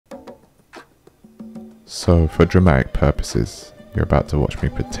So for dramatic purposes, you're about to watch me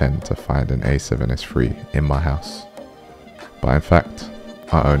pretend to find an A7S III in my house. But in fact,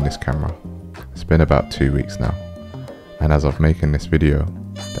 I own this camera. It's been about 2 weeks now. And as of making this video,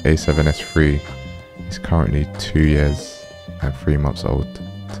 the A7S III is currently 2 years and 3 months old,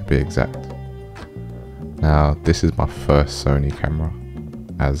 to be exact. Now, this is my first Sony camera,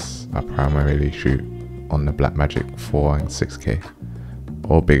 as I primarily shoot on the Blackmagic 4 and 6K,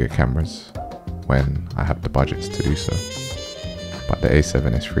 or bigger cameras, when I have the budgets to do so. But the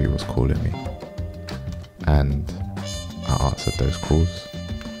A7S III was calling me, and I answered those calls.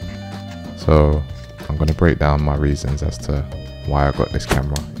 So I'm going to break down my reasons as to why I got this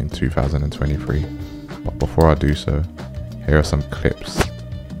camera in 2023. But before I do so, here are some clips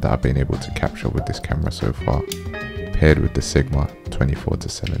that I've been able to capture with this camera so far, paired with the Sigma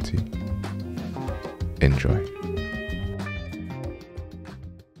 24-70. Enjoy.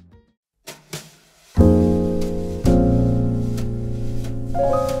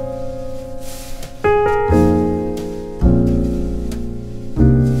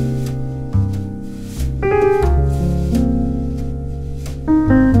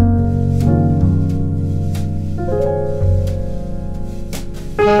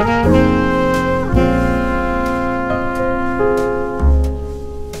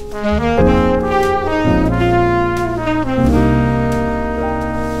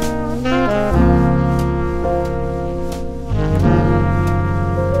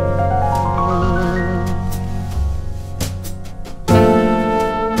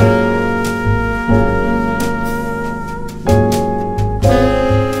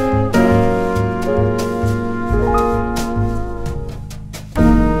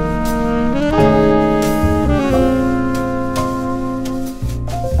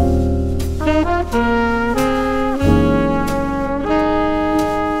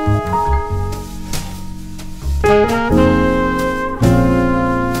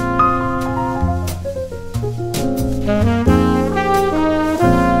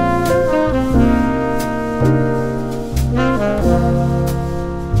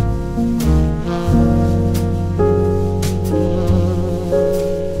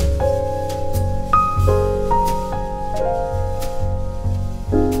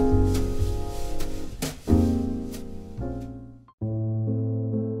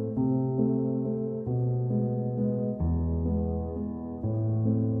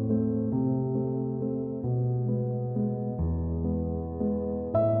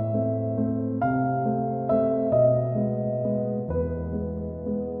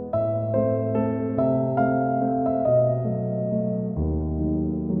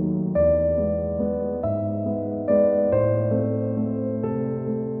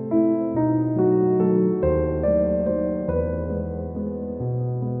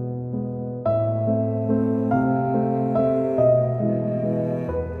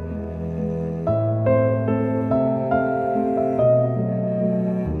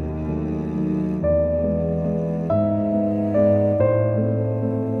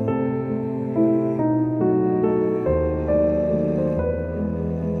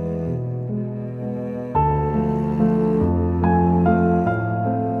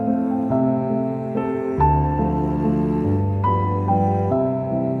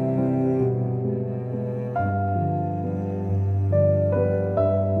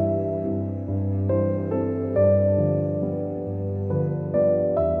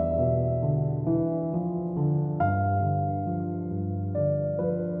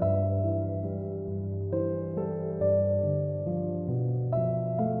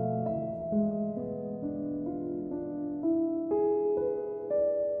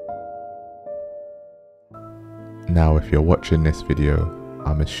 Now, if you're watching this video,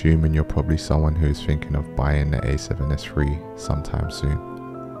 I'm assuming you're probably someone who's thinking of buying the A7S III sometime soon.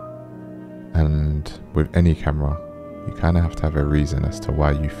 And with any camera, you kind of have to have a reason as to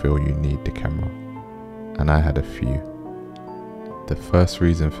why you feel you need the camera. And I had a few. The first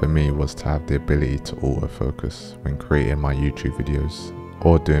reason for me was to have the ability to autofocus when creating my YouTube videos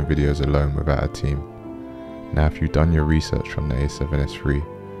or doing videos alone without a team. Now, if you've done your research on the A7S III,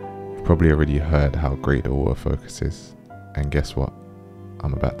 you've probably already heard how great the autofocus is, and guess what?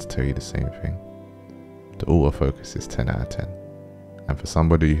 I'm about to tell you the same thing. The autofocus is 10 out of 10, and for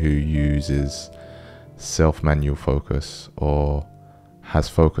somebody who uses self-manual focus or has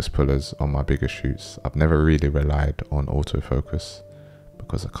focus pullers on my bigger shoots, I've never really relied on autofocus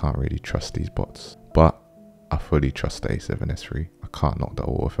because I can't really trust these bots, but I fully trust the A7S III. I can't knock the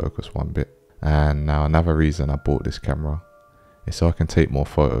autofocus one bit. And now another reason I bought this camera is so I can take more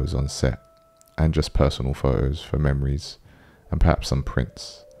photos on set and just personal photos for memories and perhaps some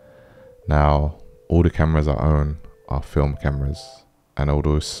prints. Now, All the cameras I own are film cameras, and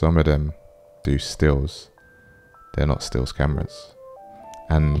although some of them do stills, they're not stills cameras.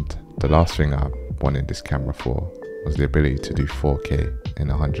 And the last thing I wanted this camera for was the ability to do 4K in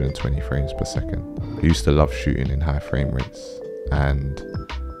 120 frames per second. I used to love shooting in high frame rates, and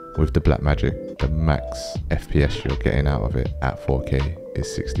with the Blackmagic, the max FPS you're getting out of it at 4K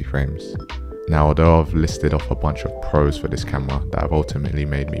is 60 frames. Now, although I've listed off a bunch of pros for this camera that have ultimately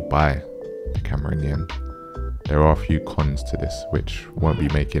made me buy the camera in the end, there are a few cons to this which won't be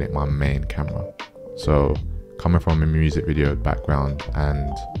making it my main camera. So, coming from a music video background,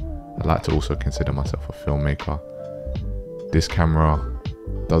 and I'd like to also consider myself a filmmaker, this camera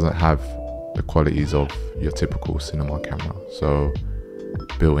doesn't have the qualities of your typical cinema camera. So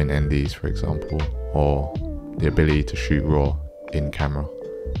built-in NDs, for example, or the ability to shoot RAW in camera.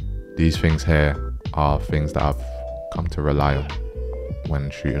 These things here are things that I've come to rely on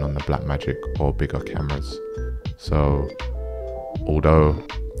when shooting on the Blackmagic or bigger cameras. So although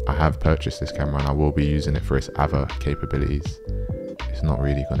I have purchased this camera and I will be using it for its other capabilities, it's not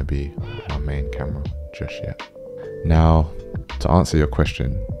really going to be my main camera just yet. Now, to answer your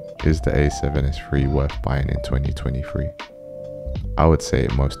question, is the A7S III worth buying in 2023? I would say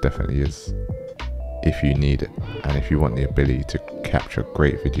it most definitely is, if you need it and if you want the ability to capture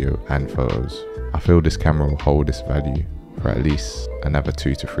great video and photos. I feel this camera will hold its value for at least another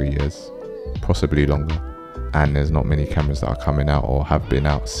 2 to 3 years, possibly longer, and there's not many cameras that are coming out or have been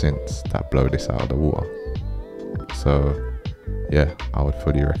out since that blow this out of the water. So yeah, I would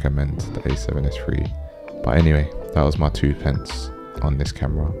fully recommend the A7S III. But anyway, that was my 2 pence on this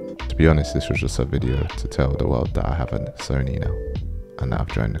camera. To be honest, this was just a video to tell the world that I have a Sony now and that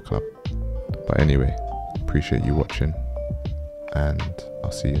I've joined the club. But anyway, appreciate you watching, and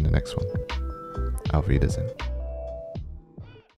I'll see you in the next one. Auf Wiedersehen.